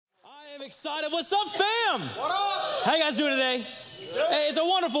am excited. What's up, fam? What up? How you guys doing today? Hey, it's a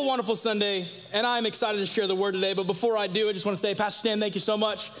wonderful, wonderful Sunday, and I'm excited to share the word today. But before I do, I just want to say, Pastor Stan, thank you so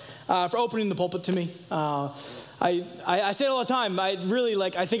much for opening the pulpit to me. I say it all the time. I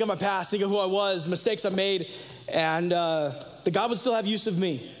think of my past, think of who I was, the mistakes I made, and that God would still have use of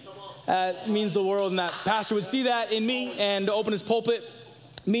me. It means the world, and that pastor would see that in me and to open his pulpit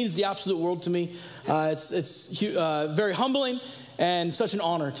means the absolute world to me. It's very humbling and such an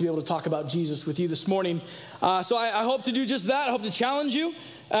honor to be able to talk about Jesus with you this morning. So I hope to do just that. I hope to challenge you,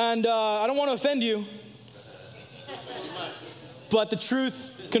 and I don't want to offend you. But the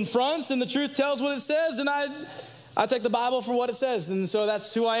truth confronts, and the truth tells what it says, and I take the Bible for what it says. And so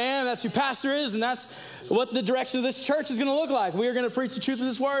that's who I am, that's who pastor is, and that's what the direction of this church is going to look like. We are going to preach the truth of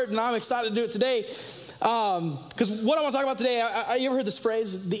this word, and I'm excited to do it today. Because what I want to talk about today, you ever heard this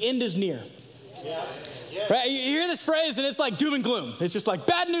phrase, the end is near? Yeah. Right? You hear this phrase, and it's like doom and gloom. It's just like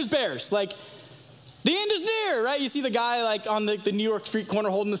bad news bears. Like, the end is near, right? You see the guy like on the New York street corner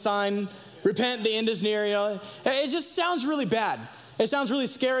holding the sign, repent, the end is near, you know. It just sounds really bad. It sounds really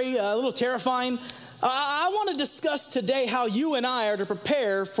scary, a little terrifying. I want to discuss today how you and I are to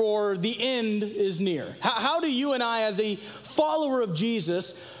prepare for the end is near. How do you and I, as a follower of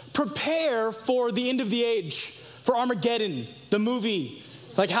Jesus, prepare for the end of the age, for Armageddon, the movie?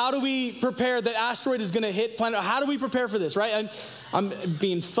 Like, how do we prepare? The asteroid is going to hit planet. How do we prepare for this, right? I'm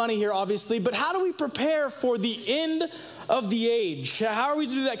being funny here, obviously, but how do we prepare for the end of the age? How are we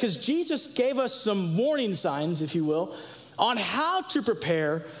to do that? Because Jesus gave us some warning signs, if you will, on how to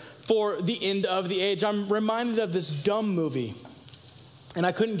prepare for the end of the age. I'm reminded of this dumb movie, and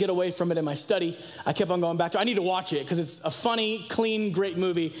I couldn't get away from it in my study. I kept on going back to it. I need to watch it because it's a funny, clean, great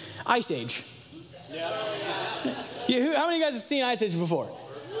movie. Ice Age. Yeah, how many of you guys have seen Ice Age before?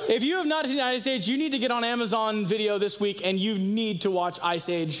 If you have not seen Ice Age, you need to get on Amazon Video this week, and you need to watch Ice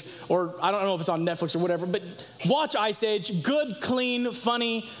Age, or I don't know if it's on Netflix or whatever, but watch Ice Age. Good, clean,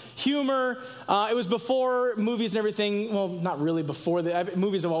 funny, humor. It was before movies and everything. Well, not really before.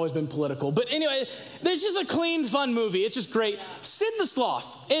 Movies have always been political. But anyway, there's just a clean, fun movie. It's just great. Sid the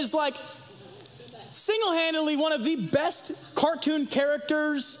Sloth is like single-handedly one of the best cartoon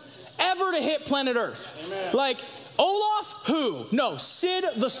characters ever to hit planet Earth. Amen. Like, Olaf, who? No, Sid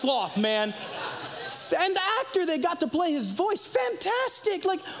the Sloth, man. And the actor they got to play his voice, fantastic.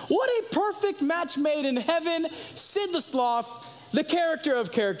 Like, what a perfect match made in heaven. Sid the Sloth, the character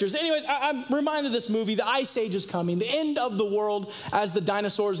of characters. Anyways, I'm reminded of this movie. The Ice Age is coming, the end of the world as the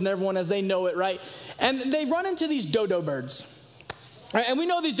dinosaurs and everyone as they know it, right? And they run into these dodo birds. Right? And we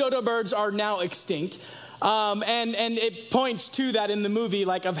know these dodo birds are now extinct. And it points to that in the movie,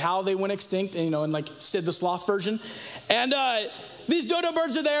 like of how they went extinct, you know, in like Sid the Sloth version. And these dodo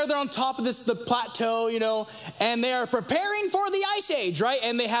birds are there. They're on top of the plateau, you know, and they are preparing for the Ice Age, right?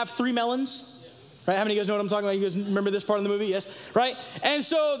 And they have 3 melons. Right? How many of you guys know what I'm talking about? You guys remember this part of the movie? Yes. Right? And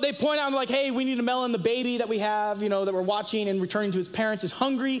so they point out, like, hey, we need a melon. The baby that we have, you know, that we're watching and returning to its parents is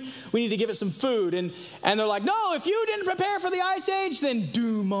hungry. We need to give it some food. And they're like, no, if you didn't prepare for the Ice Age, then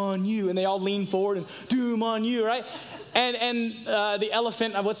doom on you. And they all lean forward and doom on you, right? And the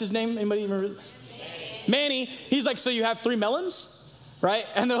elephant, what's his name? Anybody remember? Manny. He's like, so you have 3 melons? Right?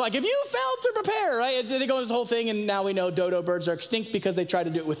 And they're like, if you failed to prepare, right? They go this whole thing, and now we know dodo birds are extinct because they tried to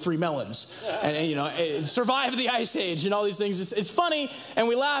do it with 3 melons. And you know, survive the Ice Age and all these things. It's funny, and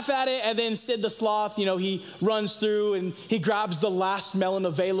we laugh at it, and then Sid the Sloth, you know, he runs through, and he grabs the last melon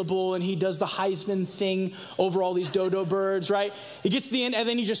available, and he does the Heisman thing over all these dodo birds, right? He gets to the end, and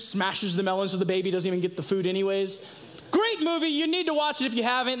then he just smashes the melon so the baby doesn't even get the food anyways. Great movie. You need to watch it if you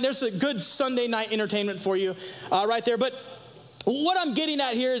haven't. There's a good Sunday night entertainment for you right there. But what I'm getting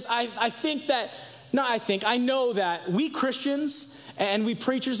at here is I know that we Christians and we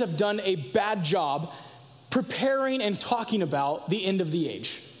preachers have done a bad job preparing and talking about the end of the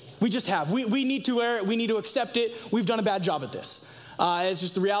age. We just have. We need to wear it. We need to accept it. We've done a bad job at this. It's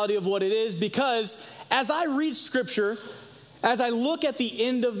just the reality of what it is, because as I read Scripture, as I look at the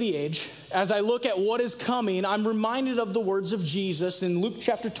end of the age, as I look at what is coming, I'm reminded of the words of Jesus in Luke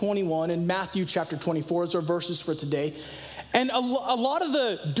chapter 21 and Matthew chapter 24 as our verses for today. And a lot of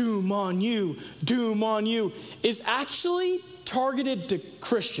the doom on you is actually targeted to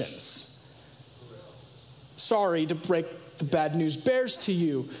Christians. Sorry to break the bad news bears to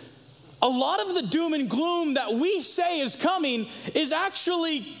you. A lot of the doom and gloom that we say is coming is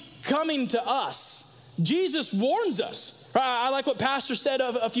actually coming to us. Jesus warns us. I like what Pastor said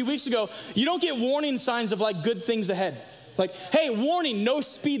a few weeks ago. You don't get warning signs of like good things ahead. Like, hey, warning, no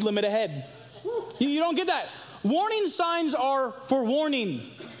speed limit ahead. You don't get that. Warning signs are for warning.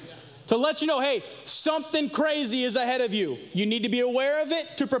 to let you know, hey, something crazy is ahead of you. You need to be aware of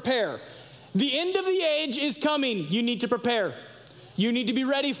it to prepare. The end of the age is coming. You need to prepare. You need to be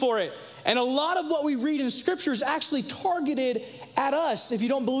ready for it. And a lot of what we read in Scripture is actually targeted at us. If you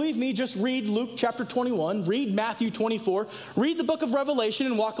don't believe me, just read Luke chapter 21, read Matthew 24, read the book of Revelation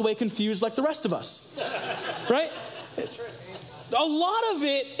and walk away confused like the rest of us, right? A lot of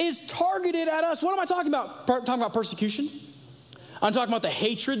it is targeted at us. What am I talking about? Talking about persecution. I'm talking about the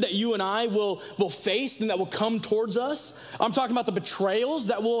hatred that you and I will face and that will come towards us. I'm talking about the betrayals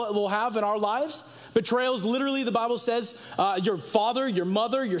that we'll have in our lives. Betrayals, literally, the Bible says, your father, your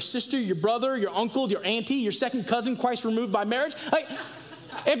mother, your sister, your brother, your uncle, your auntie, your second cousin, Christ removed by marriage. Like,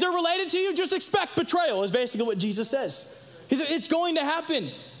 if they're related to you, just expect betrayal is basically what Jesus says. He said, it's going to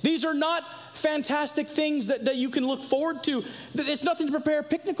happen. These are not fantastic things that you can look forward to. It's nothing to prepare a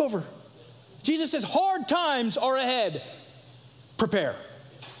picnic over. Jesus says, hard times are ahead. Prepare.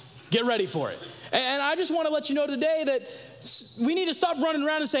 Get ready for it. And I just want to let you know today that we need to stop running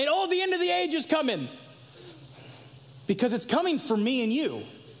around and saying, oh, the end of the age is coming. Because it's coming for me and you.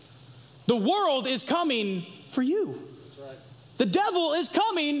 The world is coming for you. That's right. The devil is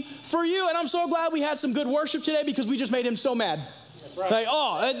coming for you. And I'm so glad we had some good worship today because we just made him so mad. That's right.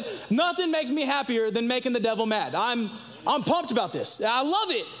 Like, nothing makes me happier than making the devil mad. I'm pumped about this. I love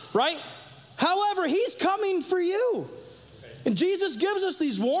it, right? However, he's coming for you. And Jesus gives us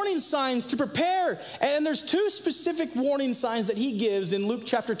these warning signs to prepare. And there's two specific warning signs that he gives in Luke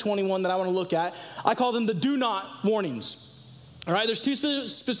chapter 21 that I want to look at. I call them the do not warnings. All right, there's two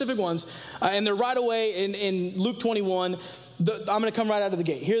specific ones. And they're right away in Luke 21. I'm going to come right out of the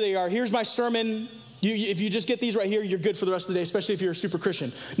gate. Here they are. Here's my sermon. If you just get these right here, you're good for the rest of the day, especially if you're a super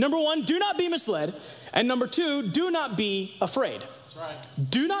Christian. Number one, do not be misled. And number two, do not be afraid. That's right.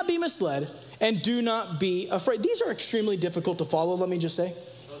 Do not be misled. And do not be afraid. These are extremely difficult to follow, let me just say.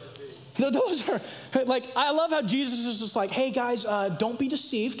 Those are, like, I love how Jesus is just like, hey guys, don't be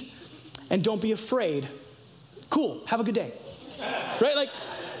deceived and don't be afraid. Cool, have a good day. Right? Like,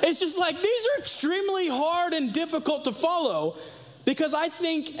 it's just like, these are extremely hard and difficult to follow because I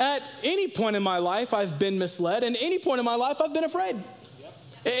think at any point in my life I've been misled and any point in my life I've been afraid.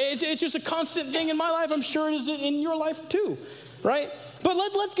 It's just a constant thing in my life. I'm sure it is in your life too. Right? But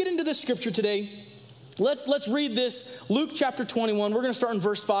let's get into this scripture today. Let's read this, Luke chapter 21. We're going to start in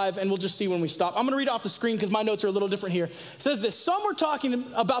verse 5, and we'll just see when we stop. I'm going to read it off the screen because my notes are a little different here. It says this, some were talking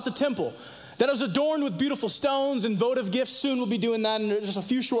about the temple, that it was adorned with beautiful stones and votive gifts. Soon we'll be doing that in just a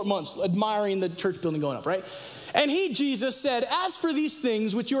few short months, admiring the church building going up, right? And he, Jesus, said, as for these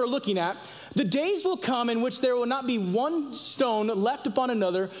things which you are looking at, the days will come in which there will not be one stone left upon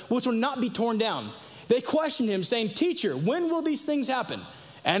another, which will not be torn down. They questioned him, saying, teacher, when will these things happen?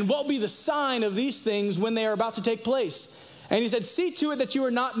 And what will be the sign of these things when they are about to take place? And he said, see to it that you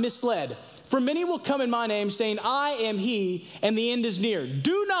are not misled. For many will come in my name, saying, I am he, and the end is near.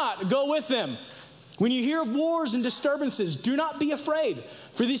 Do not go with them. When you hear of wars and disturbances, do not be afraid.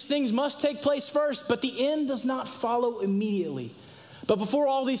 For these things must take place first, but the end does not follow immediately. But before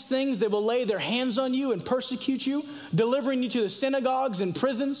all these things, they will lay their hands on you and persecute you, delivering you to the synagogues and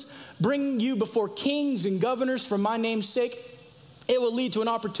prisons, bringing you before kings and governors for my name's sake. It will lead to an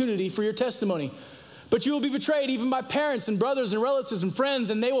opportunity for your testimony. But you will be betrayed even by parents and brothers and relatives and friends,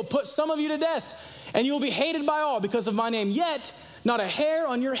 and they will put some of you to death. And you will be hated by all because of my name. Yet not a hair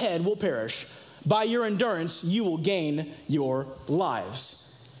on your head will perish. By your endurance, you will gain your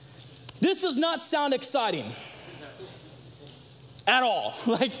lives. This does not sound exciting. At all.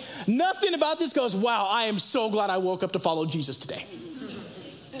 Like, nothing about this goes, wow, I am so glad I woke up to follow Jesus today.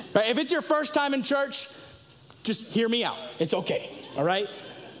 Right? If it's your first time in church, just hear me out. It's okay. All right?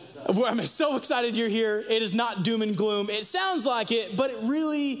 I'm so excited you're here. It is not doom and gloom. It sounds like it, but it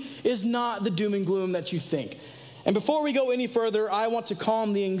really is not the doom and gloom that you think. And before we go any further, I want to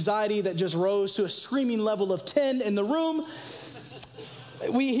calm the anxiety that just rose to a screaming level of 10 in the room.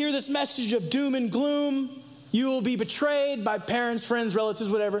 We hear this message of doom and gloom. You will be betrayed by parents, friends, relatives,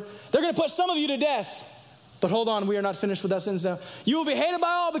 whatever. They're going to put some of you to death. But hold on, we are not finished with that sentence now. You will be hated by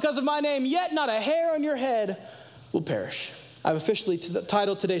all because of my name, yet not a hair on your head will perish. I've officially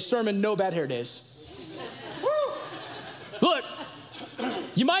titled today's sermon, No Bad Hair Days. Look,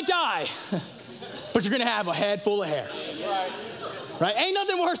 you might die, but you're going to have a head full of hair. Right? Ain't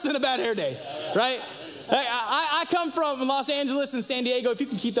nothing worse than a bad hair day, right? I come from Los Angeles and San Diego. If you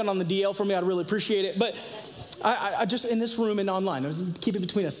can keep that on the DL for me, I'd really appreciate it. But I just, in this room and online, keep it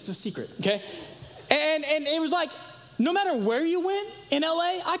between us. It's a secret, okay? And it was like, no matter where you went in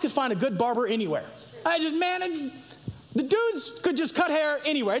LA, I could find a good barber anywhere. The dudes could just cut hair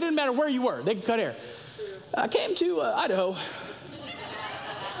anywhere. It didn't matter where you were. They could cut hair. I came to Idaho.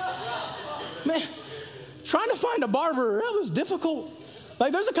 Man, trying to find a barber, that was difficult.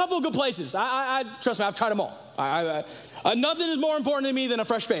 Like, there's a couple of good places. I trust me, I've tried them all. Nothing is more important to me than a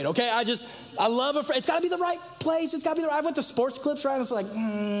fresh fade, okay? I love it's got to be the right place. It's got to be the right. I went to Sports Clips, right? And it's like,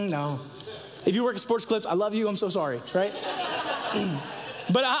 no. If you work at Sports Clips, I love you. I'm so sorry, right?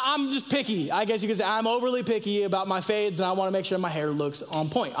 But I'm just picky. I guess you could say I'm overly picky about my fades, and I want to make sure my hair looks on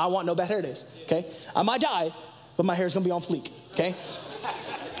point. I want no bad hair days, okay? I might die, but my hair's going to be on fleek, okay?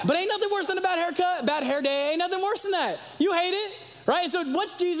 But ain't nothing worse than a bad haircut, bad hair day. Ain't nothing worse than that. You hate it, right? So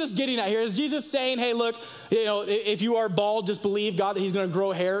what's Jesus getting at here? Is Jesus saying, hey, look, if you are bald, just believe God that he's going to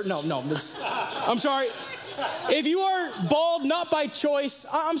grow hair? No. I'm sorry. If you are bald not by choice,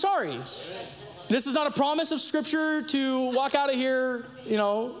 I'm sorry. This is not a promise of Scripture to walk out of here,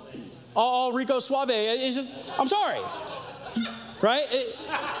 all Rico Suave. It's just, I'm sorry, right?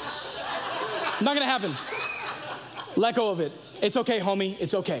 Not going to happen. Let go of it. It's okay, homie.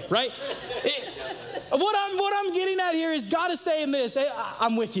 It's okay, right? What I'm getting at here is God is saying this.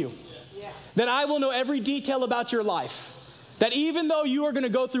 I'm with you. That I will know every detail about your life. That even though you are going to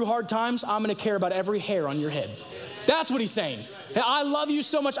go through hard times, I'm going to care about every hair on your head. That's what he's saying. I love you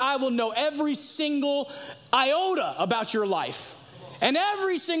so much, I will know every single iota about your life. And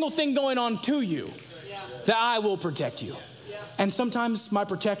every single thing going on to you. That I will protect you. And sometimes my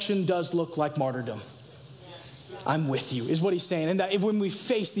protection does look like martyrdom. I'm with you, is what he's saying. And that when we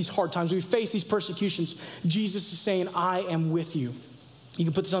face these hard times, we face these persecutions, Jesus is saying, I am with you. You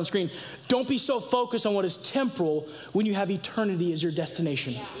can put this on the screen. Don't be so focused on what is temporal when you have eternity as your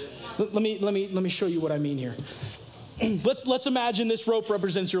destination. Let me show you what I mean here. Let's imagine this rope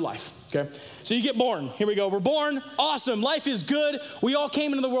represents your life, okay? So you get born. Here we go. We're born. Awesome. Life is good. We all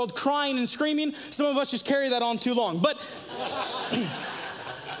came into the world crying and screaming. Some of us just carry that on too long. But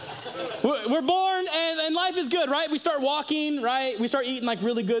we're born and life is good, right? We start walking, right? We start eating like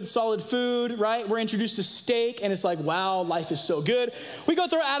really good, solid food, right? We're introduced to steak and it's like, wow, life is so good. We go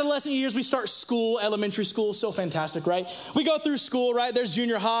through our adolescent years. We start school, elementary school, so fantastic, right? We go through school, right? There's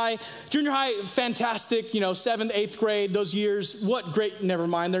junior high. Junior high, fantastic, 7th, 8th grade, those years. What great, never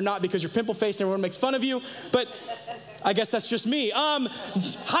mind. They're not because you're pimple-faced and everyone makes fun of you. But I guess that's just me.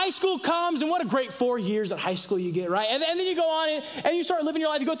 High school comes, and what a great 4 years at high school you get, right? And then you go on and you start living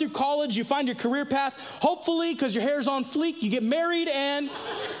your life. You go through college, you find your career path. Hopefully, because your hair's on fleek, you get married, and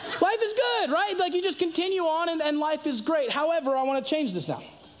life is good, right? Like you just continue on, and life is great. However, I want to change this now.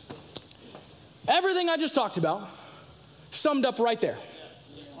 Everything I just talked about summed up right there.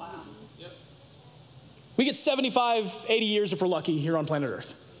 We get 75, 80 years if we're lucky here on planet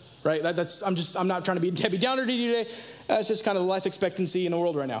Earth. Right? I'm not trying to be a Debbie Downer to you today. That's just kind of the life expectancy in the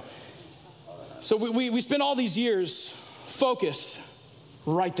world right now. So we spend all these years focused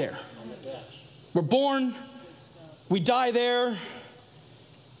right there. We're born, we die there,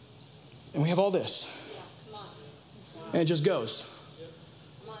 and we have all this. And it just goes.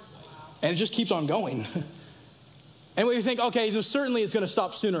 And it just keeps on going. And we think, okay, certainly it's going to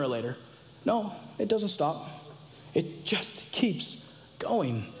stop sooner or later. No, it doesn't stop. It just keeps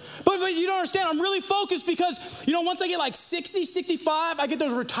going. But you don't understand, I'm really focused because, once I get like 60, 65, I get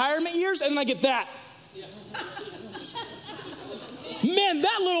those retirement years, and then I get that. Man,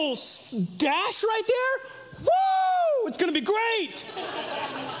 that little dash right there, woo, it's going to be great.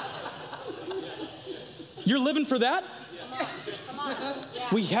 You're living for that? Come on. Yeah.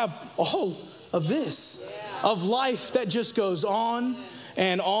 We have all of this, of life that just goes on.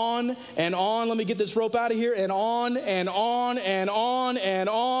 And on and on. Let me get this rope out of here. And on and on and on and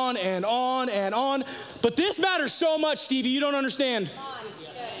on and on and on. But this matters so much, Stevie. You don't understand.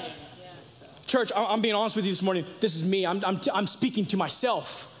 Church, I'm being honest with you this morning. This is me. I'm speaking to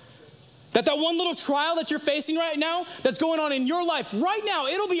myself. That one little trial that you're facing right now, that's going on in your life right now,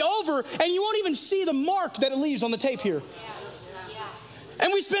 it'll be over, and you won't even see the mark that it leaves on the tape here.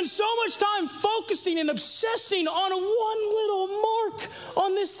 And we spend so much time focusing and obsessing on one little mark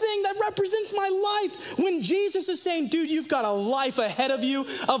on this thing that represents my life. When Jesus is saying, dude, you've got a life ahead of you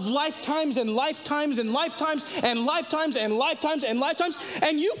of lifetimes and lifetimes and lifetimes and lifetimes and lifetimes and lifetimes,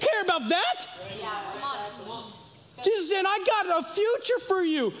 and you care about that? Yeah, come on. Jesus said, I got a future for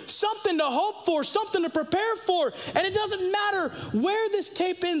you, something to hope for, something to prepare for. And it doesn't matter where this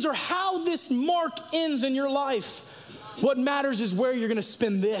tape ends or how this mark ends in your life. What matters is where you're going to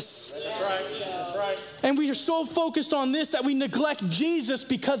spend this. That's right. That's right. And we are so focused on this that we neglect Jesus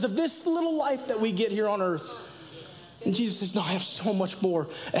because of this little life that we get here on earth. And Jesus says, no, I have so much more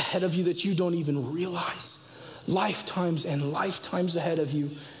ahead of you that you don't even realize. Lifetimes and lifetimes ahead of you.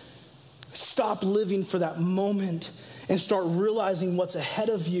 Stop living for that moment and start realizing what's ahead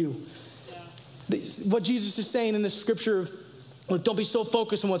of you. What Jesus is saying in this scripture Look, don't be so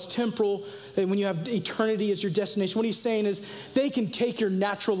focused on what's temporal that when you have eternity as your destination. What he's saying is they can take your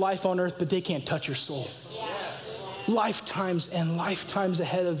natural life on earth, but they can't touch your soul. Yes. Lifetimes and lifetimes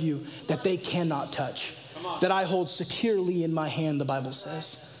ahead of you that they cannot touch, that I hold securely in my hand, the Bible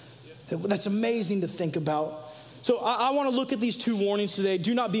says. That's amazing to think about. So I want to look at these two warnings today.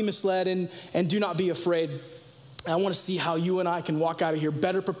 Do not be misled and do not be afraid. And I want to see how you and I can walk out of here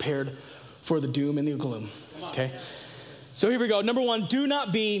better prepared for the doom and the gloom. Okay? So here we go. Number one, do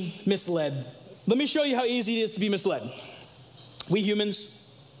not be misled. Let me show you how easy it is to be misled. We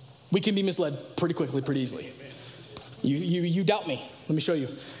humans, we can be misled pretty quickly, pretty easily. You doubt me. Let me show you.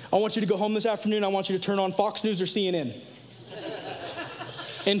 I want you to go home this afternoon. I want you to turn on Fox News or CNN.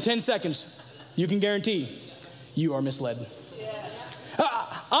 In 10 seconds, you can guarantee you are misled. Yes.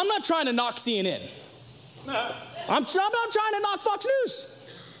 I'm not trying to knock CNN. No. I'm not trying to knock Fox News.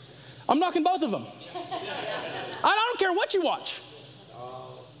 I'm knocking both of them. I don't care what you watch.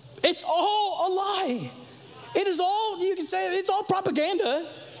 It's all a lie. It is all, you can say, it's all propaganda.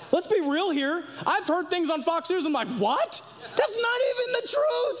 Let's be real here. I've heard things on Fox News. I'm like, what? That's not even the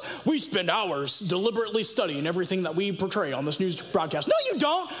truth. We spend hours deliberately studying everything that we portray on this news broadcast. No, you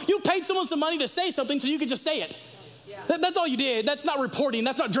don't. You paid someone some money to say something so you could just say it. Yeah. That's all you did. That's not reporting.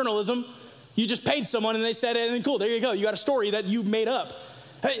 That's not journalism. You just paid someone and they said it, and cool, there you go. You got a story that you made up.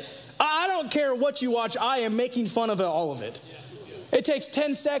 Hey, I don't care what you watch. I am making fun of all of it. It takes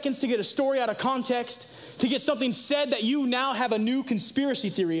 10 seconds to get a story out of context, to get something said that you now have a new conspiracy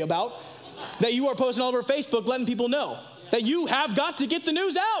theory about, that you are posting all over Facebook, letting people know that you have got to get the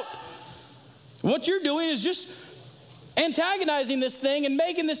news out. What you're doing is just antagonizing this thing and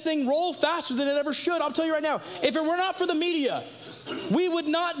making this thing roll faster than it ever should. I'll tell you right now, if it were not for the media, we would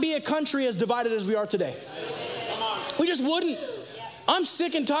not be a country as divided as we are today. We just wouldn't. I'm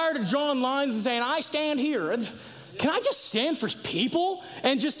sick and tired of drawing lines and saying, I stand here. And can I just stand for people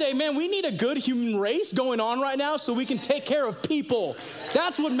and just say, man, we need a good human race going on right now so we can take care of people.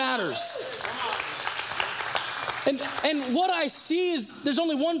 That's what matters. And what I see is there's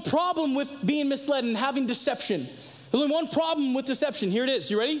only one problem with being misled and having deception. There's only one problem with deception. Here it is.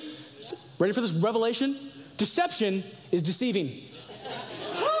 You ready? Ready for this revelation? Deception is deceiving.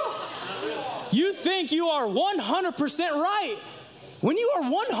 You think you are 100% right when you are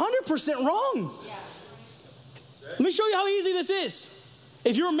 100% wrong. Let me show you how easy this is.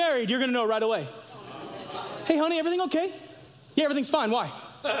 If you're married, you're going to know right away. Hey, honey, everything okay? Yeah, everything's fine. Why?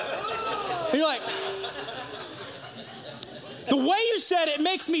 And you're like, the way you said it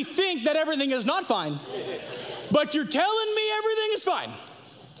makes me think that everything is not fine. But you're telling me everything is fine.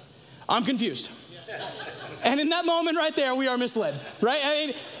 I'm confused. And in that moment right there, we are misled, right? I mean,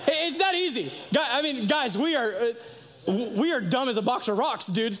 it's that easy. Guys, we are dumb as a box of rocks,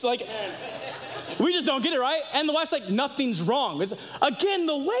 dudes. Like, we just don't get it, right? And the wife's like, nothing's wrong. Again,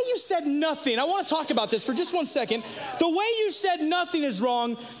 the way you said nothing, I want to talk about this for just 1 second. The way you said nothing is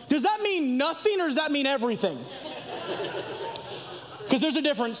wrong, does that mean nothing or does that mean everything? Because there's a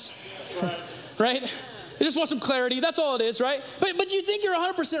difference, right? I just want some clarity. That's all it is, right? But you think you're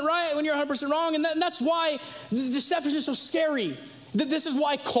 100% right when you're 100% wrong, and that's why the deception is so scary. This is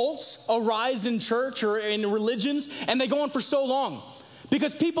why cults arise in church or in religions, and they go on for so long.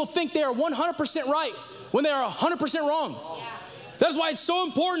 Because people think they are 100% right when they are 100% wrong. Yeah. That's why it's so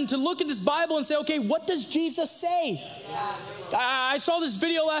important to look at this Bible and say, okay, what does Jesus say? Yeah. I saw this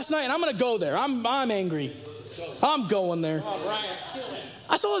video last night, and I'm going to go there. I'm angry. I'm going there.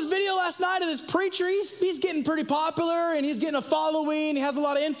 I saw this video last night of this preacher. He's getting pretty popular, and he's getting a following. He has a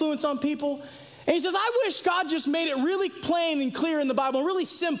lot of influence on people. And he says, I wish God just made it really plain and clear in the Bible, really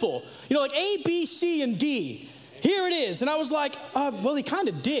simple. You know, like A, B, C, and D. Here it is. And I was like, well, he kind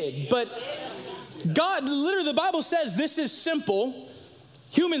of did. But God, literally, the Bible says this is simple.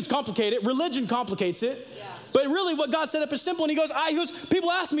 Humans complicate it. Religion complicates it. Yeah. But really what God set up is simple. And he goes, people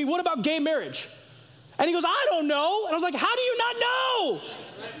ask me, what about gay marriage? And he goes, I don't know. And I was like, how do you not know?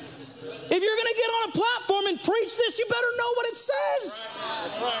 If you're going to get on a platform and preach this, you better know what it says.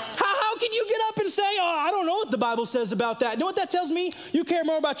 How can you get up and say, I don't know what the Bible says about that? You know what that tells me? You care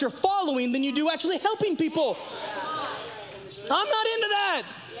more about your following than you do actually helping people. I'm not into that.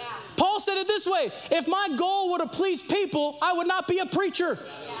 Paul said it this way, if my goal were to please people, I would not be a preacher.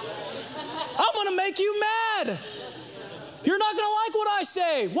 I'm going to make you mad. You're not going to like what I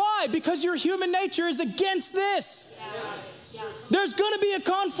say. Why? Because your human nature is against this. There's going to be a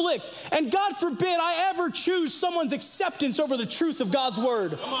conflict. And God forbid I ever choose someone's acceptance over the truth of God's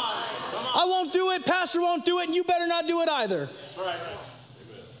word. Come on. I won't do it. Pastor won't do it. And you better not do it either.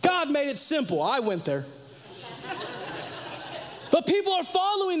 God made it simple. I went there. But people are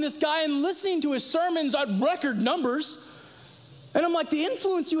following this guy and listening to his sermons at record numbers. And I'm like, the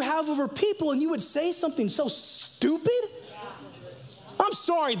influence you have over people and you would say something so stupid? I'm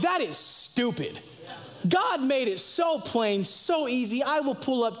sorry, that is stupid. God made it so plain, so easy. I will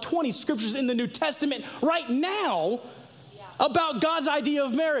pull up 20 scriptures in the New Testament right now about God's idea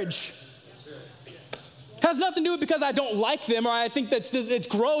of marriage. Has nothing to do with because I don't like them or I think it's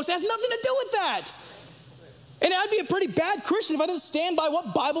gross. It has nothing to do with that. And I'd be a pretty bad Christian if I didn't stand by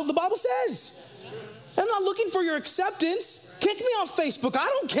what the Bible says. I'm not looking for your acceptance. Kick me off Facebook. I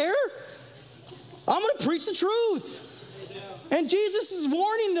don't care. I'm going to preach the truth. And Jesus is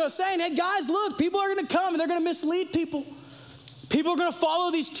warning us, saying, hey, guys, look, people are going to come and they're going to mislead people. People are going to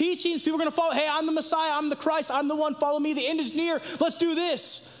follow these teachings. People are going to follow, hey, I'm the Messiah. I'm the Christ. I'm the one. Follow me. The end is near. Let's do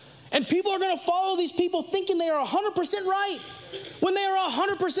this. And people are going to follow these people thinking they are 100% right when they are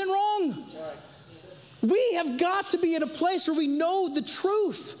 100% wrong. We have got to be in a place where we know the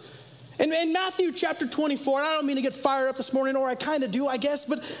truth. And in Matthew chapter 24, and I don't mean to get fired up this morning, or I kind of do, I guess,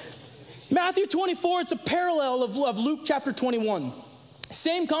 but Matthew 24, it's a parallel of Luke chapter 21.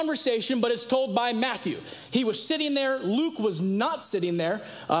 Same conversation, but it's told by Matthew. He was sitting there. Luke was not sitting there.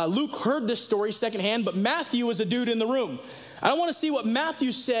 Luke heard this story secondhand, but Matthew was a dude in the room. I want to see what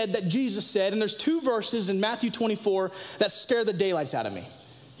Matthew said that Jesus said, and there's 2 verses in Matthew 24 that scare the daylights out of me.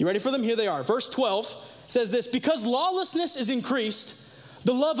 You ready for them? Here they are. Verse 12 says this, because lawlessness is increased,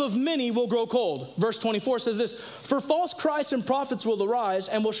 the love of many will grow cold. Verse 24 says this, for false Christs and prophets will arise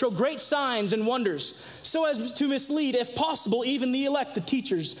and will show great signs and wonders, so as to mislead, if possible, even the elect, the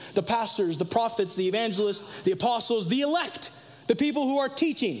teachers, the pastors, the prophets, the evangelists, the apostles, the elect, the people who are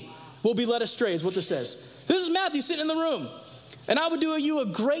teaching will be led astray, is what this says. This is Matthew sitting in the room. And I would do you a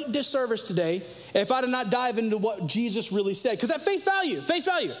great disservice today if I did not dive into what Jesus really said. Because at face value,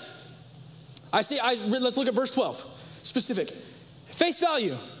 let's look at verse 12, specific. Face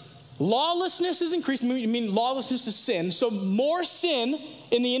value, lawlessness is increasing. I mean, lawlessness is sin. So more sin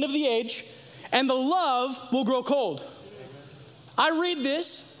in the end of the age, and the love will grow cold. I read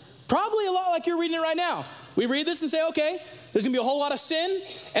this probably a lot like you're reading it right now. We read this and say, okay, there's going to be a whole lot of sin,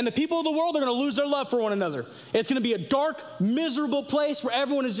 and the people of the world are going to lose their love for one another. It's going to be a dark, miserable place where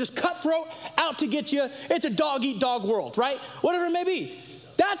everyone is just cutthroat, out to get you. It's a dog-eat-dog world, right? Whatever it may be.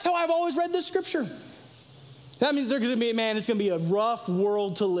 That's how I've always read this scripture. That means there's going to be, it's going to be a rough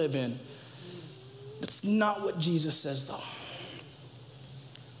world to live in. That's not what Jesus says, though.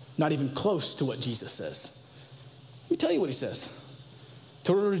 Not even close to what Jesus says. Let me tell you what he says.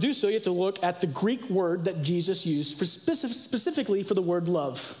 In order to do so, you have to look at the Greek word that Jesus used for specifically for the word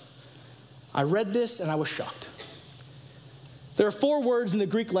love. I read this and I was shocked. There are 4 words in the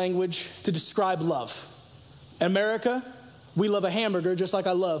Greek language to describe love. In America, we love a hamburger just like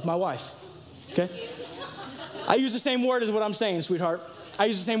I love my wife. Okay? I use the same word as what I'm saying, sweetheart. I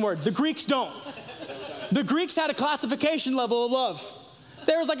use the same word. The Greeks don't. The Greeks had a classification level of love.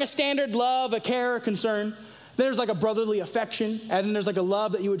 There was like a standard love, a care, a concern. There's like a brotherly affection. And then there's like a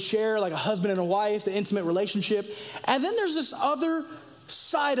love that you would share, like a husband and a wife, the intimate relationship. And then there's this other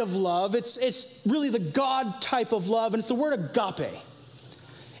side of love. It's really the God type of love, and it's the word agape.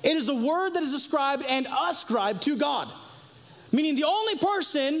 It is a word that is ascribed and ascribed to God. Meaning the only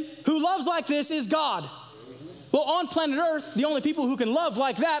person who loves like this is God. Well, on planet Earth, the only people who can love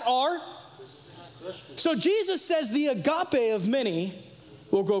like that are. So Jesus says the agape of many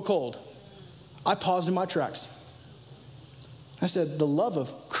will grow cold. I paused in my tracks. I said, the love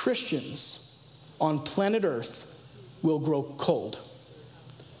of Christians on planet Earth will grow cold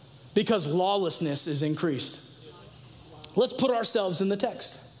because lawlessness is increased. Let's put ourselves in the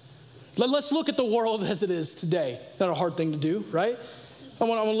text. Let's look at the world as it is today. Not a hard thing to do, right? I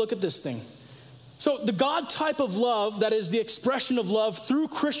want to look at this thing. So the God type of love, that is the expression of love through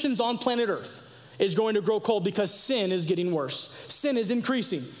Christians on planet Earth, is going to grow cold because sin is getting worse. Sin is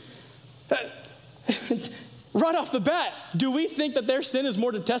increasing. Right off the bat, do we think that their sin is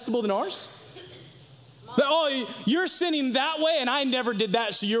more detestable than ours? That, oh, you're sinning that way and I never did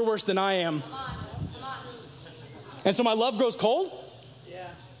that, so you're worse than I am. Come on. And so my love grows cold? Yeah.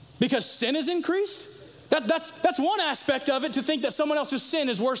 Because sin is increased? That's one aspect of it, to think that someone else's sin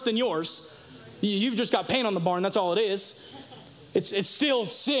is worse than yours. You've just got paint on the barn, that's all it is. It's still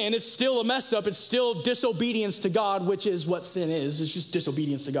sin, it's still a mess up, it's still disobedience to God, which is what sin is. It's just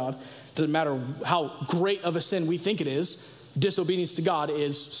disobedience to God. Doesn't matter how great of a sin we think it is, disobedience to God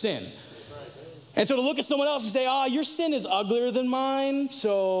is sin. And so to look at someone else and say, your sin is uglier than mine,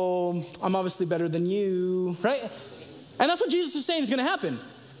 so I'm obviously better than you, right? And that's what Jesus is saying is going to happen.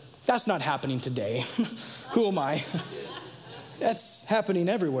 That's not happening today. Who am I? That's happening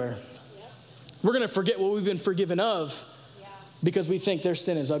everywhere. We're going to forget what we've been forgiven of because we think their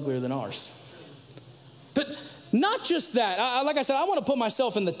sin is uglier than ours. But Not just that. Like I said, I want to put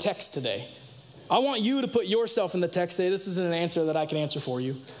myself in the text today. I want you to put yourself in the text today. This isn't an answer that I can answer for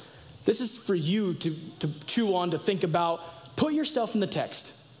you. This is for you to chew on, to think about. Put yourself in the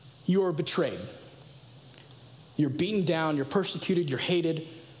text. You are betrayed. You're beaten down. You're persecuted. You're hated.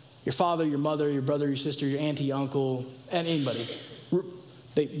 Your father, your mother, your brother, your sister, your auntie, your uncle, and anybody.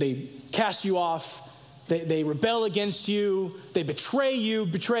 They cast you off. They rebel against you. They betray you.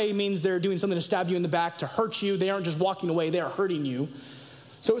 Betray means they're doing something to stab you in the back, to hurt you. They aren't just walking away. They are hurting you.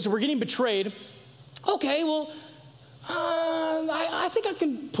 So we're getting betrayed. Okay, well, I think I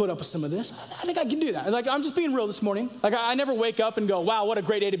can put up with some of this. I think I can do that. Like, I'm just being real this morning. Like, I never wake up and go, wow, what a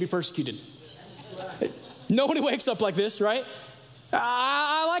great day to be persecuted. Nobody wakes up like this, right?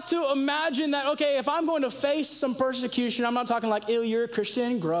 I like to imagine that, okay, if I'm going to face some persecution, I'm not talking like, ew, you're a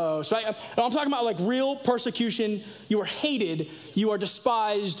Christian, gross. Right? I'm talking about like real persecution. You are hated, you are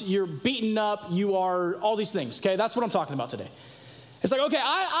despised, you're beaten up, you are all these things, okay? That's what I'm talking about today. It's like, okay,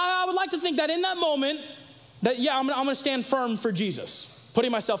 I would like to think that in that moment, that, yeah, I'm going to stand firm for Jesus.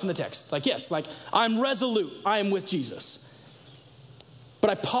 Putting myself in the text. Like, yes, like, I'm resolute. I am with Jesus. But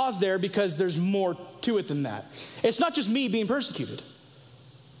I pause there because there's more to it than that. It's not just me being persecuted.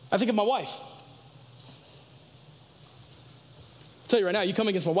 I think of my wife. I'll tell you right now, you come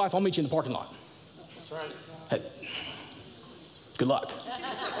against my wife, I'll meet you in the parking lot. That's right. Hey, good luck.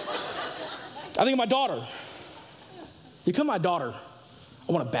 I think of my daughter. You come to my daughter,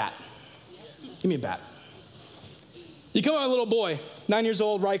 I want a bat. Give me a bat. You come to my little boy, 9 years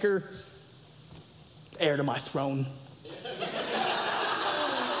old, Riker, heir to my throne.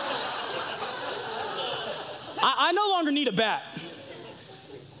 I no longer need a bat.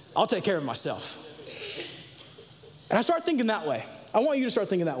 I'll take care of myself. And I start thinking that way. I want you to start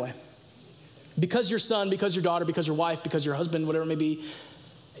thinking that way. Because your son, because your daughter, because your wife, because your husband, whatever it may be,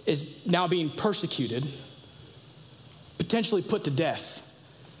 is now being persecuted, potentially put to death.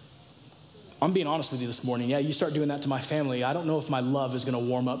 I'm being honest with you this morning. Yeah, you start doing that to my family, I don't know if my love is going to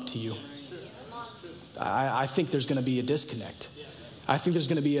warm up to you. I think there's going to be a disconnect. I think there's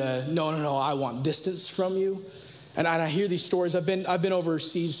going to be a, no, I want distance from you. And I hear these stories. I've been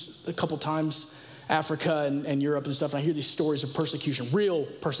overseas a couple times, Africa and Europe and stuff, and I hear these stories of persecution, real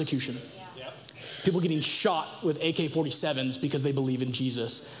persecution. Yeah. People getting shot with AK-47s because they believe in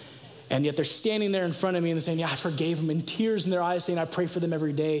Jesus. And yet they're standing there in front of me and they're saying, yeah, I forgave them, in tears in their eyes, saying, I pray for them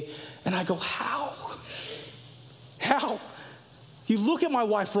every day. And I go, how? How? You look at my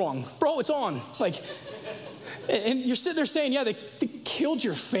wife wrong. Bro, it's on. Like, and you're sitting there saying, yeah, they killed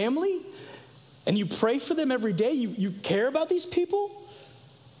your family? And you pray for them every day? You care about these people?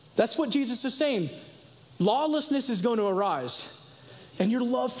 That's what Jesus is saying. Lawlessness is going to arise. And your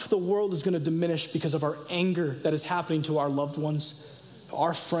love for the world is going to diminish because of our anger that is happening to our loved ones,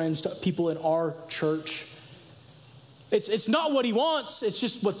 our friends, to people in our church. It's not what he wants. It's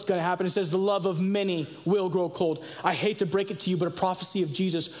just what's going to happen. It says the love of many will grow cold. I hate to break it to you, but a prophecy of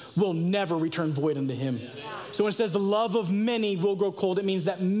Jesus will never return void unto him. Yeah. So when it says the love of many will grow cold, it means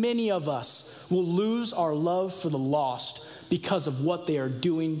that many of us will lose our love for the lost because of what they are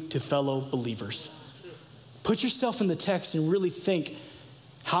doing to fellow believers. Put yourself in the text and really think,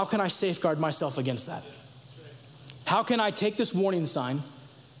 how can I safeguard myself against that? How can I take this warning sign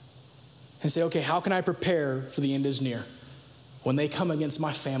and say, okay, how can I prepare for the end is near? When they come against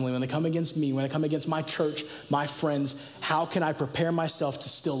my family, when they come against me, when they come against my church, my friends, how can I prepare myself to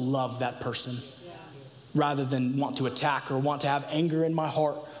still love that person rather than want to attack or want to have anger in my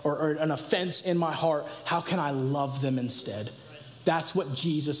heart or an offense in my heart? How can I love them instead? That's what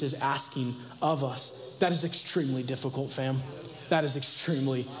Jesus is asking of us. That is extremely difficult, fam. That is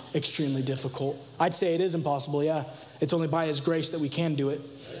extremely, extremely difficult. I'd say it is impossible, yeah. It's only by his grace that we can do it.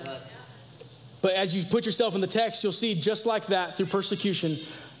 But as you put yourself in the text, you'll see just like that, through persecution,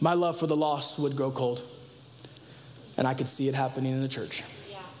 my love for the lost would grow cold. And I could see it happening in the church.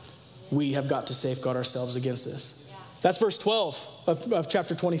 Yeah. We have got to safeguard ourselves against this. Yeah. That's verse 12 of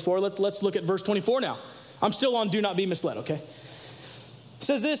chapter 24. Let's look at verse 24 now. I'm still on do not be misled, okay? It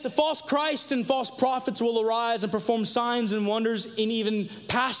says this, a false Christ and false prophets will arise and perform signs and wonders, and even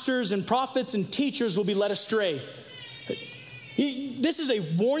pastors and prophets and teachers will be led astray. This is a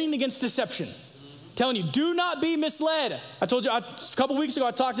warning against deception. Telling you, do not be misled. I told you a couple weeks ago,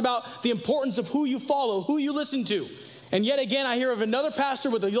 I talked about the importance of who you follow, who you listen to. And yet again, I hear of another pastor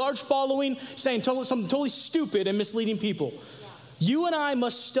with a large following saying something totally stupid and misleading people. Yeah. You and I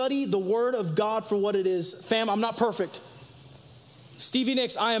must study the word of God for what it is. Fam, I'm not perfect. Stevie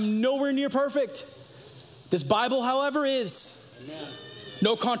Nicks, I am nowhere near perfect. This Bible, however, is. Amen.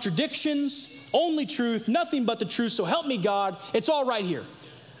 No contradictions, only truth, nothing but the truth. So help me God, it's all right here.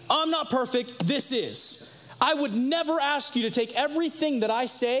 I'm not perfect, this is. I would never ask you to take everything that I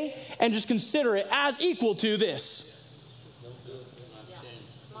say and just consider it as equal to this.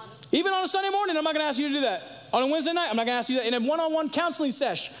 Even on a Sunday morning, I'm not going to ask you to do that. On a Wednesday night, I'm not going to ask you that. In a one-on-one counseling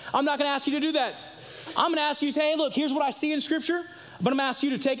sesh, I'm not going to ask you to do that. I'm going to ask you to say, hey, look, here's what I see in Scripture, but I'm going to ask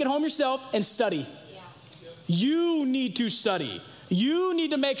you to take it home yourself and study. Yeah. You need to study. You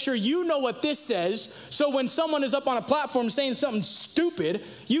need to make sure you know what this says, so when someone is up on a platform saying something stupid,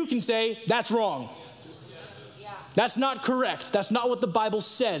 you can say, that's wrong. That's not correct. That's not what the Bible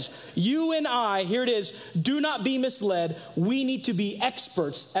says. You and I, here it is, do not be misled. We need to be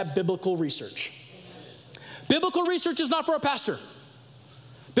experts at biblical research. Biblical research is not for a pastor.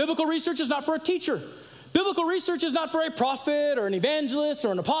 Biblical research is not for a teacher. Biblical research is not for a prophet or an evangelist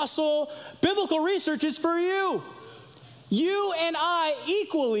or an apostle. Biblical research is for you. You and I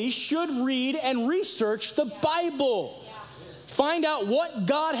equally should read and research the Bible. Find out what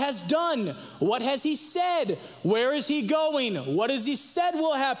God has done. What has he said? Where is he going? What has he said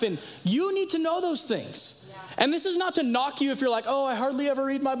will happen? You need to know those things. And this is not to knock you if you're like, oh, I hardly ever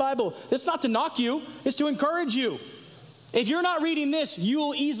read my Bible. It's not to knock you. It's to encourage you. If you're not reading this, you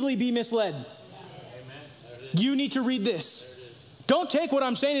will easily be misled. You need to read this. Don't take what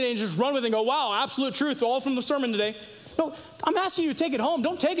I'm saying today and just run with it and go, wow, absolute truth, all from the sermon today. No, I'm asking you to take it home.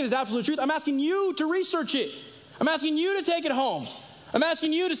 Don't take it as absolute truth. I'm asking you to research it. I'm asking you to take it home. I'm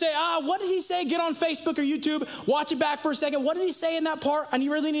asking you to say, what did he say? Get on Facebook or YouTube, watch it back for a second. What did he say in that part? And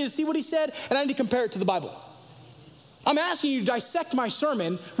you really need to see what he said, and I need to compare it to the Bible. I'm asking you to dissect my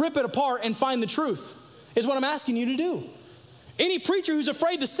sermon, rip it apart, and find the truth, is what I'm asking you to do. Any preacher who's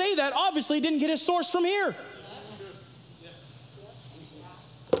afraid to say that obviously didn't get his source from here.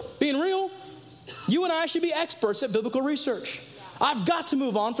 Being real, you and I should be experts at biblical research. I've got to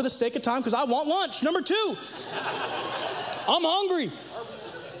move on for the sake of time because I want lunch. Number 2, I'm hungry.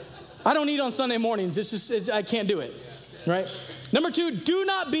 I don't eat on Sunday mornings. I can't do it, right? Number 2, do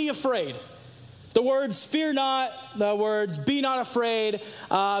not be afraid. The words fear not, the words be not afraid,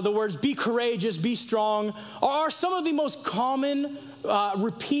 the words be courageous, be strong are some of the most common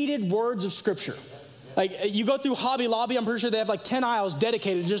repeated words of Scripture. Like you go through Hobby Lobby, I'm pretty sure they have like 10 aisles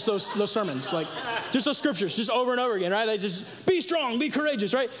dedicated to just those sermons, like just those scriptures, just over and over again, right? They just be strong, be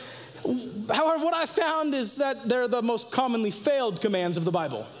courageous, right? However, what I found is that they're the most commonly failed commands of the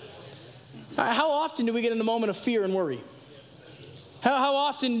Bible. How often do we get in the moment of fear and worry? How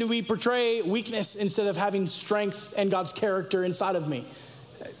often do we portray weakness instead of having strength and God's character inside of me?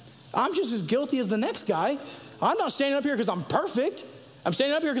 I'm just as guilty as the next guy. I'm not standing up here because I'm perfect. I'm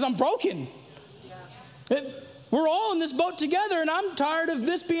standing up here because I'm broken. We're all in this boat together, and I'm tired of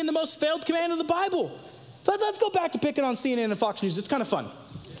this being the most failed command of the Bible. So let's go back to picking on CNN and Fox News. It's kind of fun.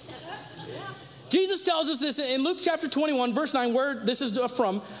 Jesus tells us this in Luke chapter 21, verse 9, where this is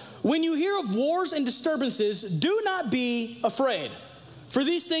from. When you hear of wars and disturbances, do not be afraid. For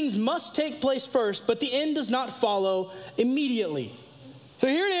these things must take place first, but the end does not follow immediately. So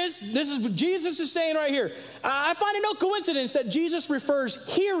here it is. This is what Jesus is saying right here. I find it no coincidence that Jesus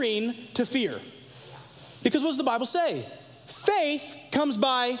refers hearing to fear. Because what does the Bible say? Faith comes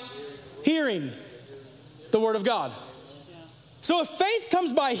by hearing the word of God. So if faith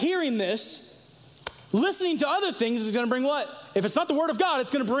comes by hearing this, listening to other things is going to bring what? If it's not the word of God,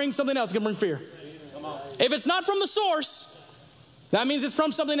 it's going to bring something else. It's going to bring fear. If it's not from the source, that means it's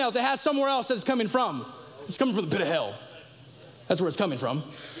from something else. It has somewhere else that it's coming from. It's coming from the pit of hell. That's where it's coming from.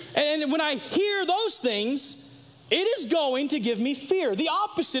 And when I hear those things, it is going to give me fear. The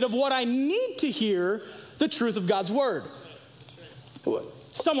opposite of what I need to hear, the truth of God's word.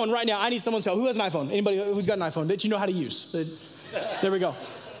 Someone right now, I need someone's help. Who has an iPhone? Anybody who's got an iPhone that you know how to use? There we go.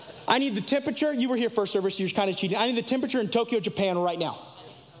 I need the temperature. You were here first service, so you're kind of cheating. I need the temperature in Tokyo, Japan right now.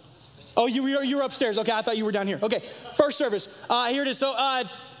 Oh, you're upstairs. Okay, I thought you were down here. Okay, first service. Here it is. So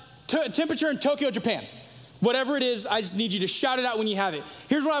temperature in Tokyo, Japan. Whatever it is, I just need you to shout it out when you have it.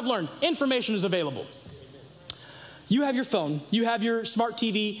 Here's what I've learned. Information is available. You have your phone. You have your smart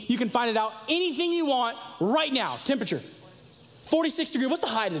TV. You can find it out anything you want right now. Temperature. 46 degrees. What's the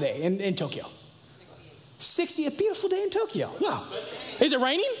high today in Tokyo? 60. A beautiful day in Tokyo. Wow. Is it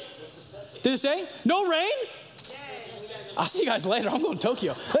raining? Did it say? No rain? I'll see you guys later. I'm going to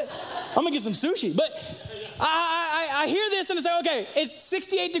Tokyo. I'm going to get some sushi. But I hear this and it's like, okay, it's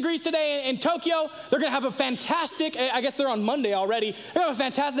 68 degrees today in Tokyo. They're going to have a fantastic, I guess they're on Monday already. They're going to have a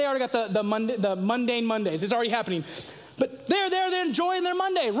fantastic, they already got the mundane Mondays. It's already happening. But they're enjoying their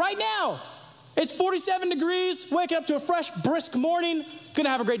Monday right now. It's 47 degrees, waking up to a fresh, brisk morning. Going to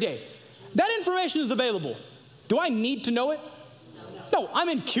have a great day. That information is available. Do I need to know it? No, I'm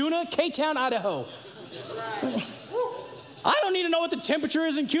in Kuna, K-Town, Idaho. I don't need to know what the temperature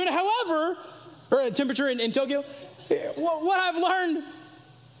is in Kuna. However, or temperature in Tokyo. What I've learned,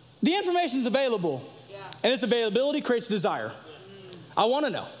 the information is available. And its availability creates desire. I want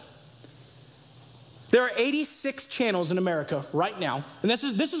to know. There are 86 channels in America right now. And this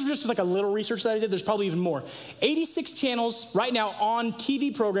is just like a little research that I did. There's probably even more. 86 channels right now on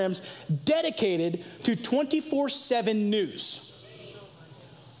TV programs dedicated to 24/7 news.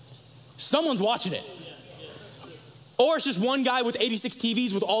 Someone's watching it. Or it's just one guy with 86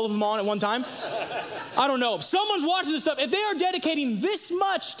 TVs with all of them on at one time. I don't know. Someone's watching this stuff. If they are dedicating this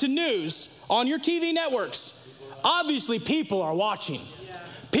much to news on your TV networks, obviously people are watching.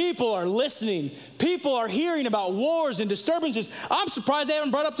 People are listening. People are hearing about wars and disturbances. I'm surprised they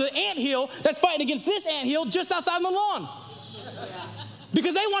haven't brought up the anthill that's fighting against this anthill just outside on the lawn.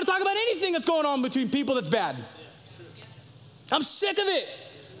 Because they want to talk about anything that's going on between people that's bad. I'm sick of it.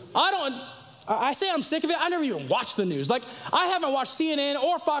 I say I'm sick of it. I never even watch the news. Like, I haven't watched CNN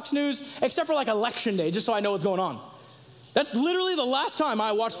or Fox News except for like election day, just so I know what's going on. That's literally the last time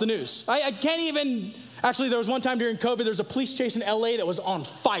I watched the news. I can't even, actually there was one time during COVID, there was a police chase in LA that was on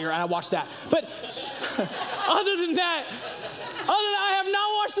fire, and I watched that. But other than that, I have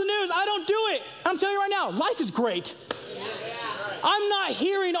not watched the news. I don't do it. I'm telling you right now, life is great. I'm not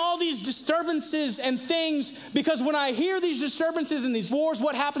hearing all these disturbances and things, because when I hear these disturbances and these wars,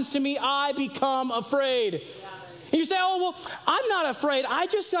 what happens to me? I become afraid. And you say, oh, well, I'm not afraid. I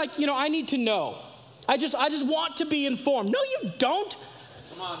just I need to know. I just want to be informed. No, you don't.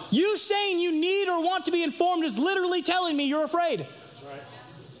 Come on. You saying you need or want to be informed is literally telling me you're afraid. That's right.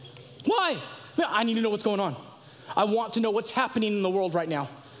 Why? I need to know what's going on. I want to know what's happening in the world right now.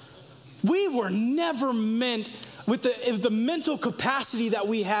 We were never meant with the mental capacity that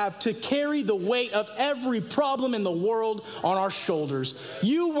we have to carry the weight of every problem in the world on our shoulders.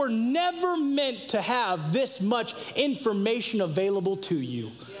 You were never meant to have this much information available to you.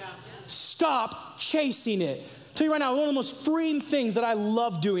 Yeah. Stop chasing it. I'll tell you right now, one of the most freeing things that I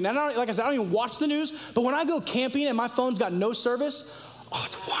love doing, and like I said, I don't even watch the news, but when I go camping and my phone's got no service, oh,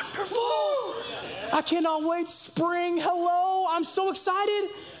 it's wonderful. I cannot wait. Spring, hello. I'm so excited.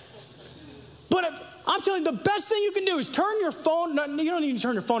 But I'm telling you, the best thing you can do is turn your phone, you don't need to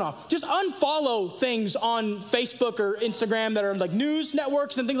turn your phone off. Just unfollow things on Facebook or Instagram that are like news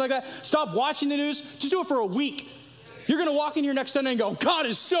networks and things like that. Stop watching the news. Just do it for a week. You're going to walk in here next Sunday and go, God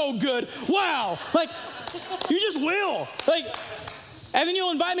is so good. Wow. Like, you just will. Like, and then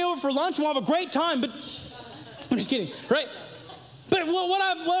you'll invite me over for lunch and we'll have a great time. But I'm just kidding, right? But what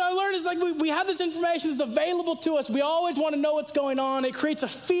I learned is, like, we have this information that's available to us. We always want to know what's going on. It creates a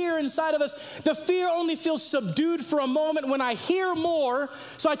fear inside of us. The fear only feels subdued for a moment when I hear more.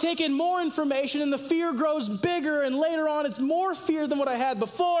 So I take in more information and the fear grows bigger. And later on, it's more fear than what I had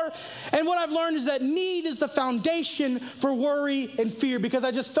before. And what I've learned is that need is the foundation for worry and fear, because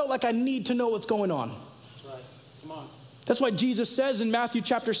I just felt like I need to know what's going on. That's right. Come on. That's why Jesus says in Matthew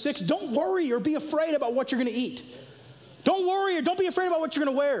chapter 6, don't worry or be afraid about what you're going to eat. Don't worry or don't be afraid about what you're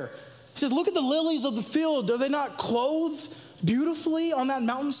going to wear. He says, look at the lilies of the field. Are they not clothed beautifully on that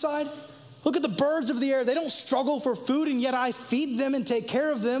mountainside? Look at the birds of the air. They don't struggle for food, and yet I feed them and take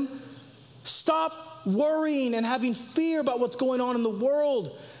care of them. Stop worrying and having fear about what's going on in the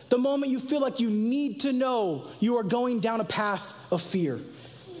world. The moment you feel like you need to know, you are going down a path of fear.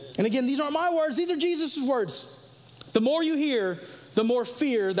 And again, these aren't my words. These are Jesus' words. The more you hear, the more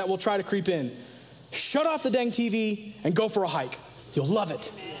fear that will try to creep in. Shut off the dang TV and go for a hike. You'll love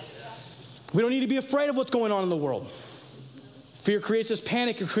it. We don't need to be afraid of what's going on in the world. Fear creates this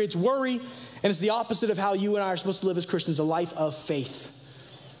panic, it creates worry, and it's the opposite of how you and I are supposed to live as Christians, a life of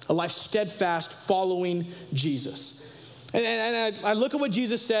faith, a life steadfast following Jesus. And I look at what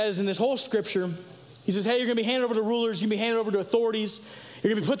Jesus says in this whole scripture. He says, hey, you're going to be handed over to rulers, you're going to be handed over to authorities. You're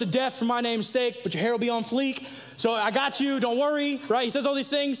going to be put to death for my name's sake, but your hair will be on fleek. So I got you, don't worry, right? He says all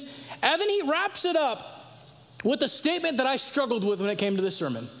these things. And then he wraps it up with a statement that I struggled with when it came to this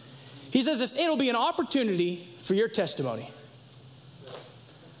sermon. He says this, it'll be an opportunity for your testimony.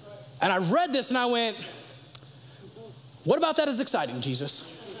 And I read this and I went, what about that is exciting,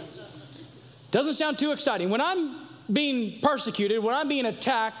 Jesus? Doesn't sound too exciting. When I'm being persecuted, when I'm being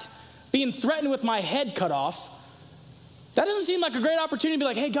attacked, being threatened with my head cut off, that doesn't seem like a great opportunity to be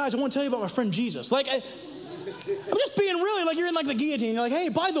like, hey guys, I want to tell you about my friend Jesus. Like, I'm just being real. Like, you're in like the guillotine. You're like, hey,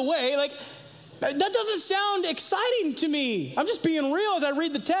 by the way, like, that doesn't sound exciting to me. I'm just being real as I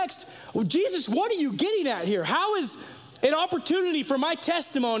read the text. Well, Jesus, what are you getting at here? How is an opportunity for my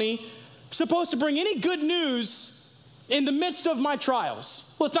testimony supposed to bring any good news in the midst of my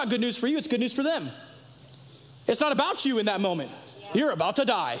trials? Well, it's not good news for you. It's good news for them. It's not about you in that moment. Yeah. You're about to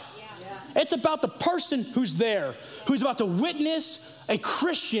die. Yeah. It's about the person who's there, who's about to witness a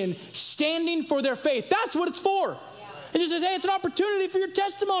Christian standing for their faith. That's what it's for. It just says, hey, it's an opportunity for your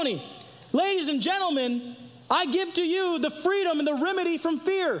testimony. Ladies and gentlemen, I give to you the freedom and the remedy from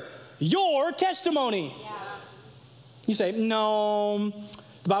fear, your testimony. Yeah. You say, no,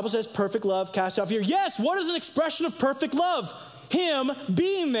 the Bible says perfect love casts out fear. Yes, what is an expression of perfect love? Him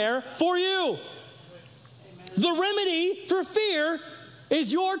being there for you. Amen. The remedy for fear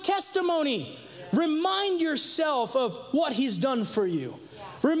is your testimony. Yeah. Remind yourself of what he's done for you.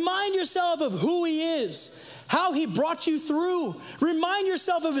 Yeah. Remind yourself of who he is. How he brought you through. Remind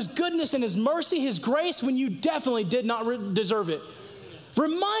yourself of his goodness and his mercy, his grace when you definitely did not deserve it.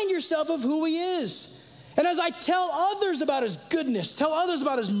 Remind yourself of who he is. And as I tell others about his goodness, tell others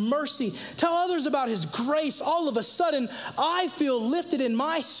about his mercy, tell others about his grace, all of a sudden I feel lifted in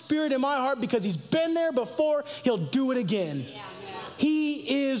my spirit, in my heart, because he's been there before. He'll do it again. Yeah.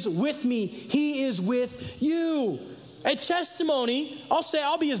 He is with me. He is with you. A testimony,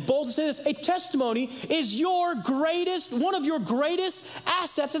 I'll be as bold to say this, a testimony is one of your greatest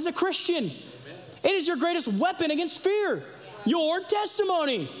assets as a Christian. Amen. It is your greatest weapon against fear, your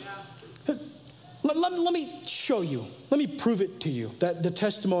testimony. Let me show you, let me prove it to you that the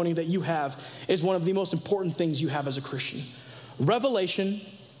testimony that you have is one of the most important things you have as a Christian. Revelation,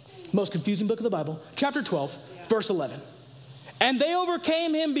 most confusing book of the Bible, chapter 12, verse 11. And they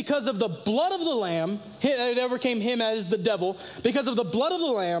overcame him because of the blood of the Lamb. It overcame him as the devil because of the blood of the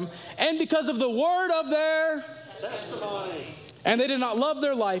Lamb and because of the word of their testimony. And they did not love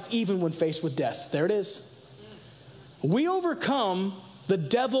their life even when faced with death. There it is. We overcome the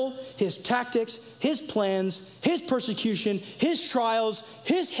devil, his tactics, his plans, his persecution, his trials,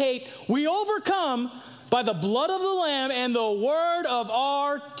 his hate. We overcome by the blood of the Lamb and the word of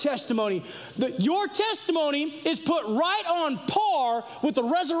our testimony. Your testimony is put right on par with the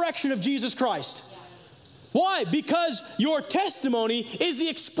resurrection of Jesus Christ. Why? Because your testimony is the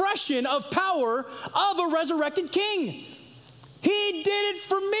expression of power of a resurrected king. He did it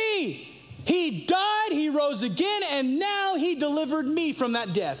for me. He died, he rose again, and now he delivered me from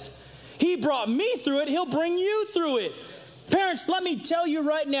that death. He brought me through it, he'll bring you through it. Parents, let me tell you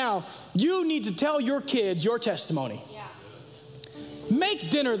right now, you need to tell your kids your testimony. Yeah.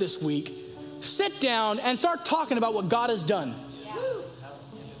 Make dinner this week, sit down and start talking about what God has done. Yeah.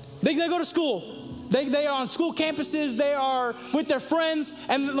 They go to school. They are on school campuses. They are with their friends.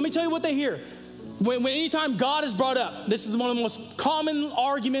 And let me tell you what they hear. When anytime God is brought up, this is one of the most common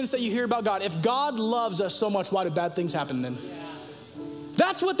arguments that you hear about God. If God loves us so much, why do bad things happen then? Yeah.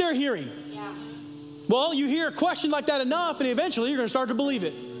 That's what they're hearing. Yeah. Well, you hear a question like that enough, and eventually you're going to start to believe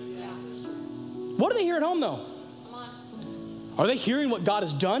it. Yeah. What do they hear at home, though? Come on. Are they hearing what God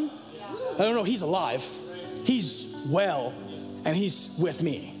has done? Yeah. I don't know. He's alive. He's well, and he's with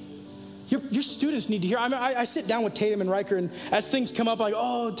me. Your students need to hear. I mean, I sit down with Tatum and Riker, and as things come up, like,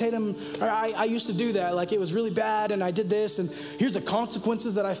 oh, Tatum, I used to do that. Like, it was really bad, and I did this, and here's the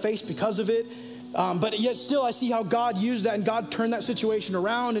consequences that I faced because of it. But yet still, I see how God used that, and God turned that situation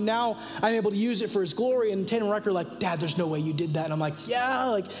around, and now I'm able to use it for his glory. And Tatum and Riker are like, Dad, there's no way you did that. And I'm like, yeah,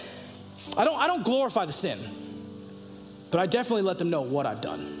 like, I don't glorify the sin, but I definitely let them know what I've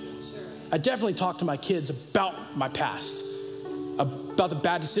done. I definitely talk to my kids about my past, about the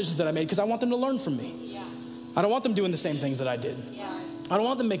bad decisions that I made, because I want them to learn from me. Yeah. I don't want them doing the same things that I did. Yeah. I don't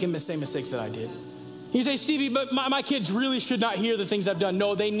want them making the same mistakes that I did. You say, Stevie, but my kids really should not hear the things I've done.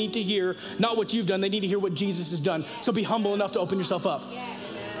 No, they need to hear not what you've done. They need to hear what Jesus has done. So be humble enough to open yourself up. Yeah.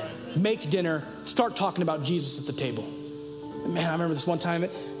 Make dinner. Start talking about Jesus at the table. Man, I remember this one time,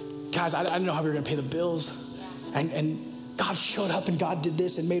 guys, I didn't know how we were going to pay the bills. Yeah. And God showed up and God did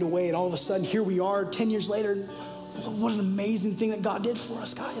this and made a way. And all of a sudden, here we are 10 years later. What an amazing thing that God did for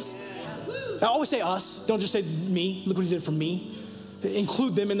us, guys. I always say us. Don't just say me. Look what he did for me.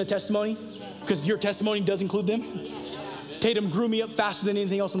 Include them in the testimony, because your testimony does include them. Tatum grew me up faster than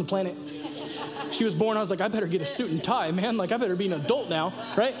anything else on the planet. She was born, I was like, I better get a suit and tie, man. Like, I better be an adult now,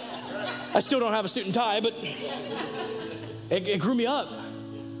 right? I still don't have a suit and tie, but it grew me up.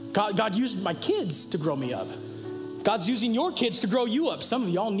 God used my kids to grow me up. God's using your kids to grow you up. Some of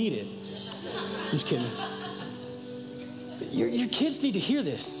y'all need it. I'm just kidding. Your kids need to hear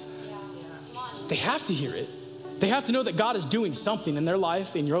this. They have to hear it. They have to know that God is doing something in their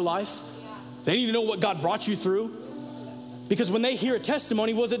life, in your life. They need to know what God brought you through. Because when they hear a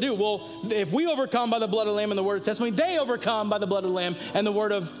testimony, what does it do? Well, if we overcome by the blood of the Lamb and the word of testimony, they overcome by the blood of the Lamb and the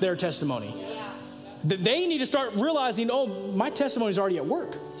word of their testimony. They need to start realizing, oh, my testimony is already at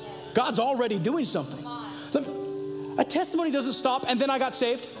work. God's already doing something. A testimony doesn't stop and then I got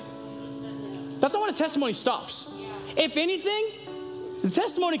saved. That's not when a testimony stops. If anything, The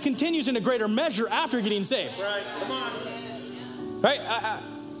testimony continues in a greater measure after getting saved. Right, come on. Right?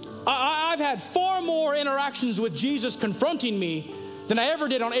 I've had far more interactions with Jesus confronting me than I ever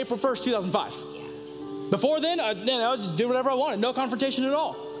did on April 1st, 2005. Before then, I just did whatever I wanted. No confrontation at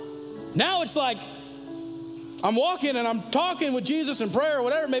all. Now it's like, I'm walking and I'm talking with Jesus in prayer or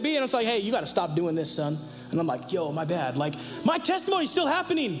whatever it may be, and it's like, hey, you got to stop doing this, son. And I'm like, yo, my bad. Like, my testimony's still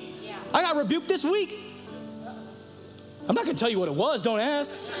happening. Yeah. I got rebuked this week. I'm not going to tell you what it was. Don't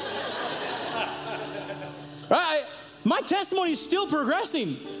ask. Right? My testimony is still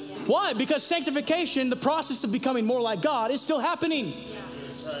progressing. Why? Because sanctification, the process of becoming more like God, is still happening.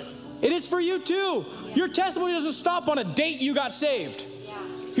 It is for you too. Your testimony doesn't stop on a date you got saved.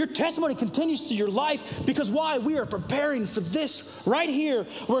 Your testimony continues through your life because why? We are preparing for this right here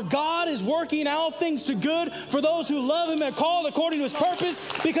where God is working all things to good for those who love him and are called according to his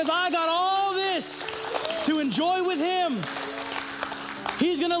purpose, because I got all this to enjoy with him.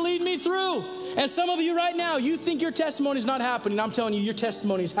 He's going to lead me through. And some of you right now, you think your testimony is not happening. I'm telling you, your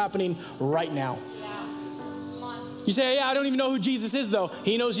testimony is happening right now. You say, yeah, I don't even know who Jesus is though.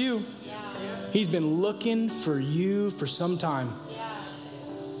 He knows you. He's been looking for you for some time.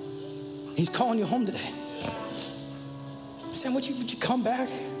 He's calling you home today. Saying, would you come back?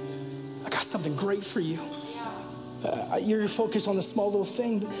 I got something great for you. You're focused on the small little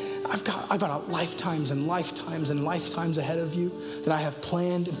thing. I've got lifetimes and lifetimes and lifetimes ahead of you that I have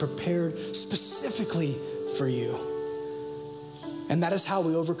planned and prepared specifically for you. And that is how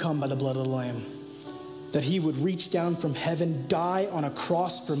we overcome by the blood of the Lamb. That he would reach down from heaven, die on a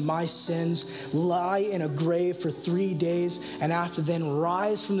cross for my sins, lie in a grave for 3 days, and after then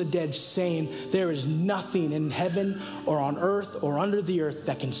rise from the dead, saying, there is nothing in heaven or on earth or under the earth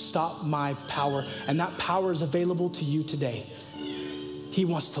that can stop my power. And that power is available to you today. He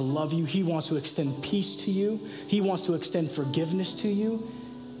wants to love you. He wants to extend peace to you. He wants to extend forgiveness to you.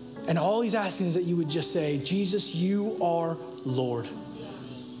 And all he's asking is that you would just say, Jesus, you are Lord.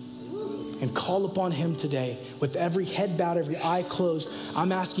 And call upon him today with every head bowed, every eye closed.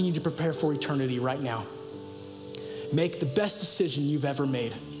 I'm asking you to prepare for eternity right now. Make the best decision you've ever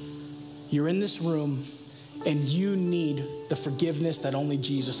made. You're in this room and you need the forgiveness that only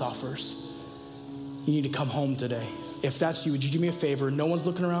Jesus offers. You need to come home today. If that's you, would you do me a favor? No one's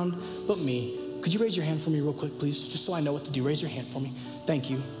looking around but me. Could you raise your hand for me real quick, please? Just so I know what to do. Raise your hand for me.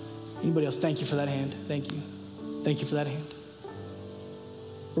 Thank you. Anybody else? Thank you for that hand. Thank you. Thank you for that hand.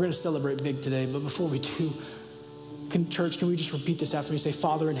 We're going to celebrate big today, but before we do, church, can we just repeat this after me? Say,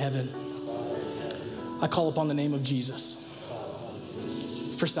 Father in heaven, I call upon the name of Jesus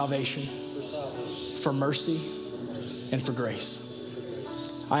for salvation, for mercy, and for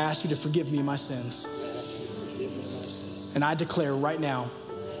grace. I ask you to forgive me my sins. And I declare right now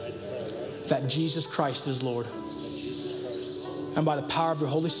that Jesus Christ is Lord. And by the power of your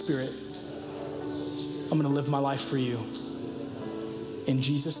Holy Spirit, I'm going to live my life for you. In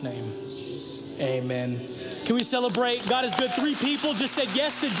Jesus' name, amen. Can we celebrate? God is good. 3 people just said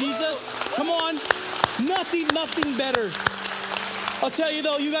yes to Jesus. Come on. Nothing better. I'll tell you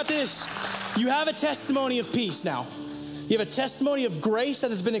though, you got this. You have a testimony of peace now. You have a testimony of grace that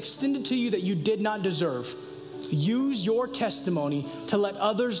has been extended to you that you did not deserve. Use your testimony to let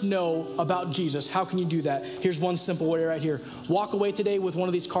others know about Jesus. How can you do that? Here's one simple way right here. Walk away today with one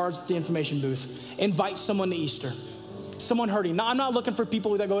of these cards at the information booth. Invite someone to Easter. Someone hurting. Now, I'm not looking for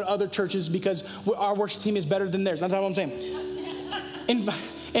people that go to other churches because our worship team is better than theirs. That's not what I'm saying.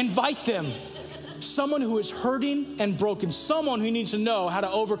 Invite them. Someone who is hurting and broken. Someone who needs to know how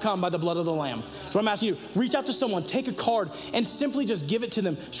to overcome by the blood of the Lamb. So I'm asking you, reach out to someone, take a card, and simply just give it to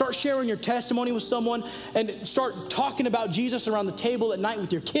them. Start sharing your testimony with someone and start talking about Jesus around the table at night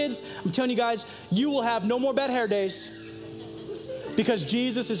with your kids. I'm telling you guys, you will have no more bad hair days because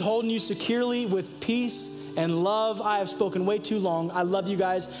Jesus is holding you securely with peace and love. I have spoken way too long. I love you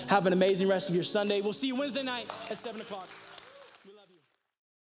guys. Have an amazing rest of your Sunday. We'll see you Wednesday night at 7 o'clock.